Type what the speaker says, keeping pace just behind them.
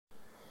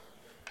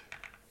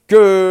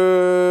Good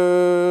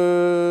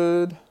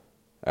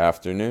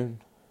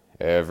afternoon,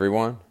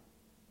 everyone.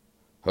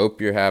 Hope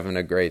you're having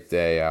a great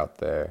day out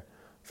there.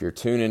 If you're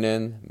tuning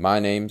in, my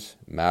name's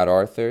Matt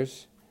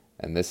Arthurs,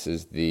 and this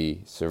is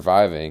the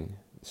Surviving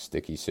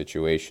Sticky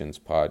Situations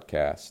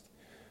podcast.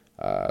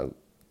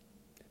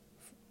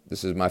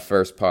 This is my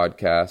first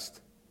podcast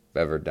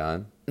I've ever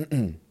done.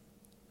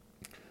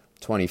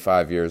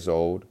 25 years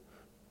old,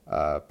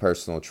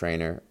 personal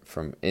trainer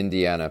from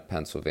Indiana,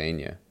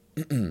 Pennsylvania.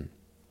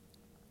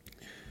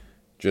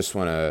 Just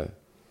been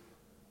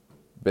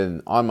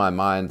on my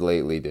mind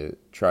lately to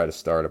try to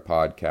start a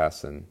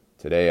podcast, and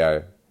today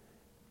I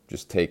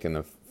just taken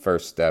the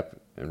first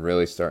step and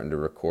really starting to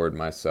record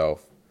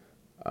myself.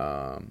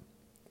 But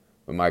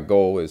my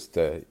goal is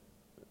to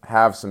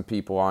have some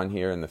people on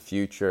here in the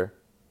future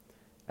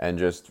and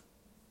just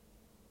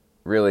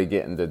really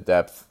get into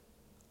depth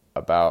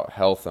about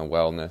health and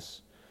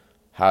wellness,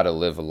 how to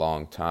live a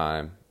long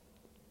time,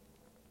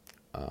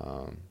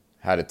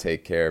 how to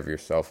take care of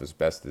yourself as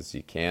best as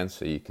you can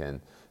so you can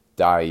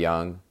die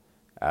young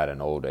at an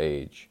old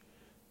age.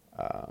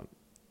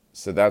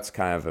 So that's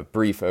kind of a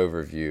brief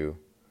overview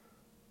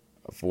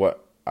of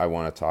what I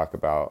want to talk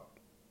about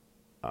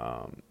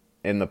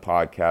in the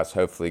podcast.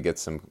 Hopefully get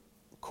some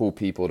cool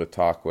people to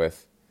talk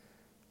with,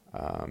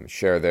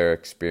 share their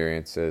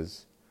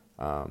experiences.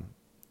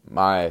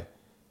 My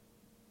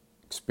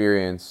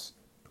experience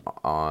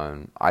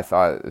I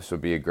thought this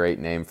would be a great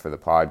name for the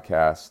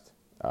podcast,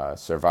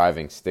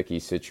 Surviving Sticky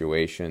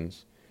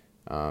Situations,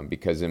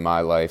 because in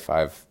my life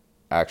I've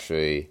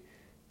actually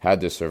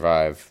had to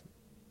survive,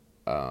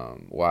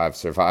 I've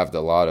survived a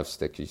lot of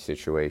sticky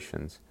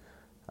situations.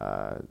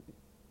 A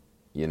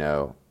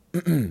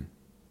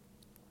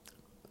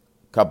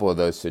couple of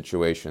those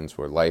situations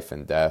were life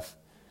and death,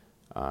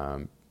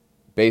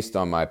 based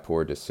on my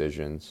poor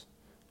decisions.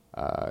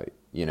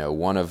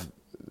 One of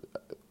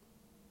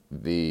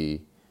the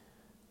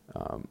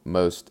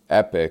most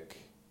epic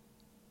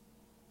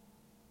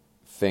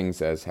things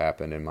that has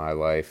happened in my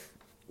life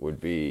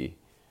would be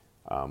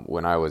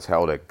when I was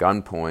held at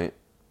gunpoint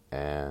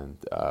and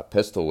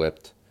pistol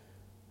whipped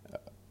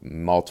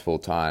multiple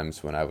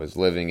times when I was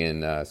living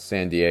in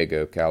San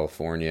Diego,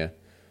 California.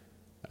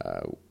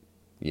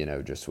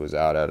 Just was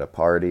out at a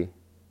party,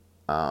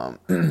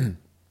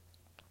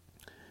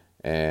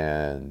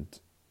 and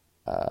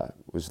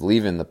was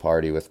leaving the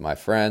party with my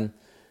friend.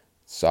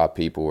 Saw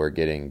people were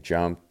getting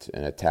jumped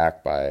and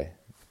attacked by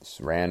this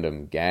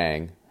random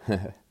gang.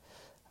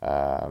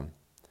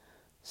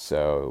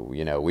 So,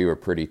 we were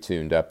pretty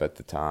tuned up at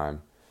the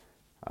time.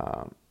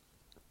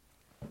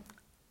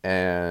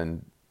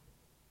 And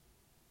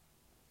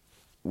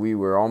we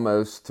were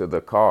almost to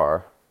the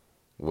car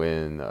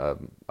when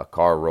a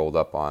car rolled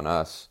up on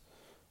us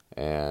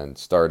and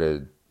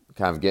started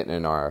kind of getting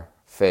in our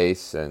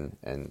face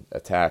and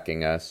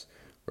attacking us.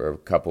 There were a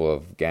couple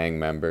of gang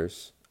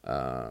members.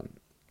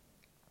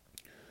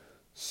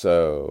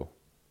 So,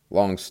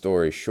 long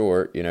story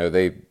short,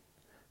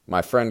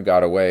 my friend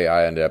got away.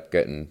 I ended up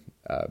getting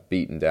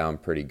beaten down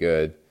pretty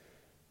good.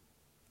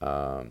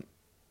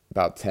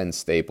 About 10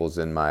 staples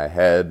in my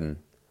head, and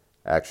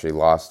actually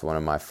lost one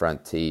of my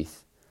front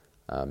teeth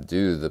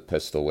due to the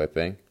pistol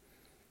whipping.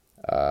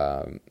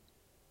 But,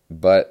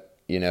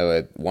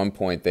 at one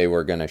point they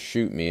were going to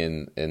shoot me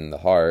in the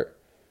heart.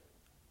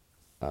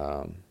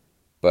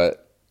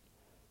 But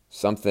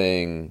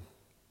something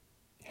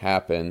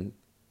happened.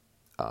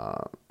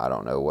 I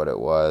don't know what it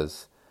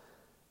was.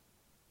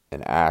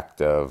 An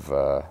act of,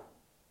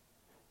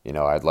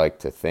 I'd like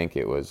to think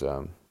it was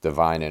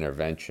divine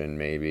intervention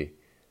maybe.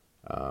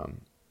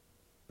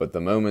 But the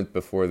moment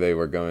before they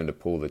were going to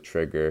pull the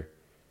trigger,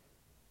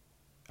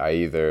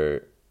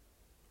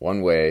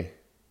 one way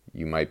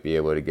you might be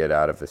able to get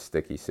out of a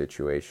sticky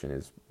situation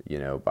is,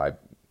 by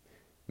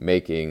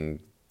making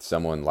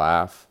someone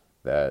laugh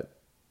that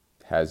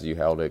has you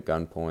held at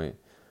gunpoint.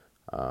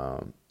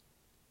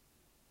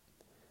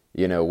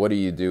 What do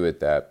you do at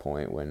that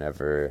point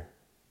whenever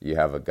you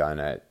have a gun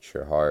at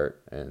your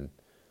heart and,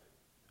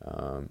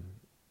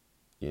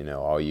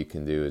 all you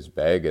can do is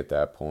beg at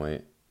that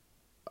point.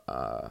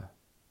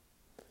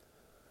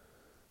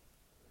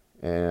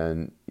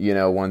 And,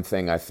 one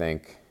thing I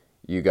think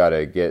you got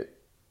to get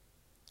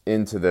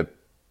into the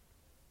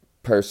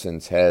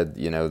person's head,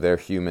 they're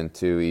human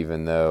too,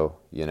 even though,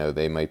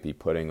 they might be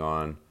putting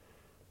on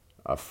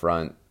a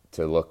front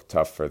to look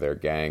tough for their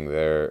gang.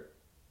 There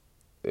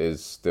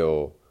is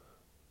still,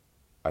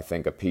 I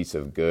think, a piece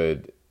of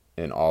good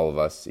in all of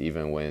us,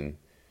 even when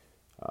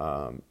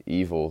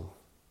evil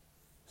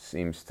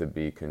seems to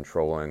be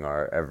controlling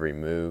our every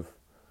move.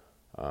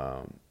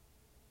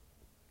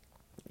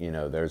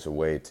 There's a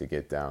way to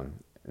get down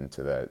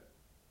into that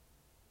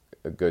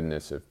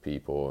goodness of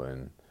people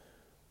and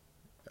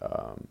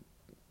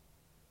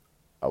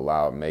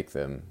make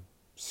them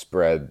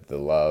spread the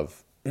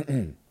love.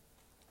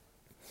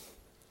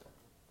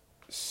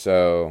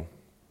 So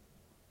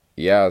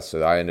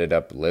I ended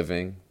up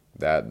living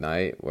that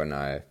night when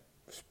I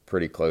was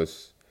pretty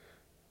close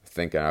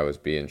thinking I was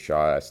being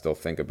shot. I still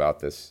think about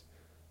this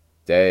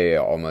day,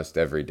 almost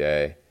every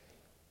day.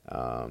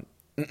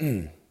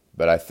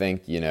 But I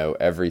think,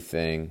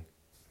 everything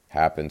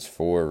happens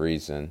for a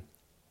reason.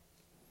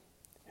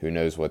 Who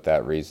knows what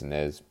that reason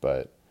is,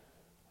 but,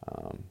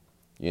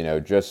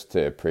 just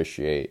to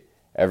appreciate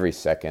every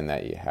second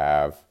that you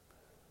have,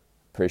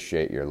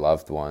 appreciate your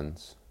loved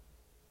ones,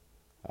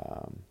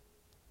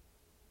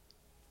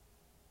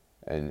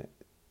 and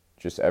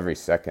just every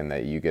second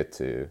that you get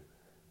to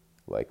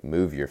like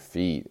move your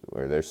feet,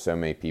 where there's so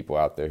many people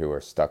out there who are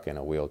stuck in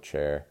a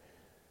wheelchair.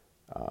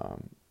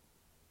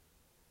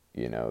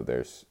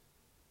 There's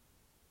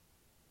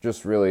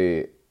just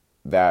really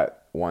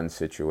that one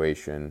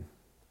situation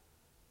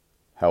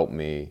helped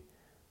me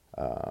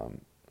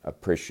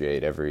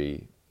appreciate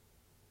every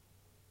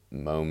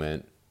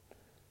moment,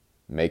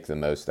 make the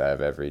most out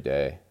of every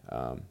day.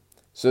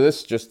 So this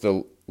is just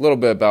a little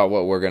bit about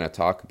what we're going to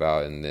talk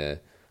about in the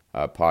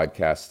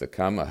podcast to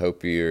come. I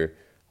hope you're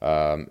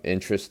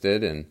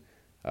interested in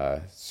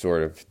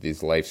sort of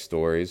these life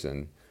stories,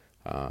 and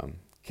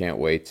can't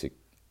wait to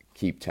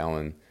keep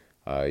telling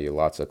you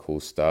lots of cool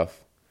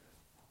stuff.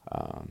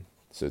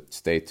 So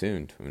stay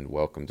tuned and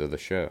welcome to the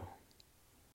show.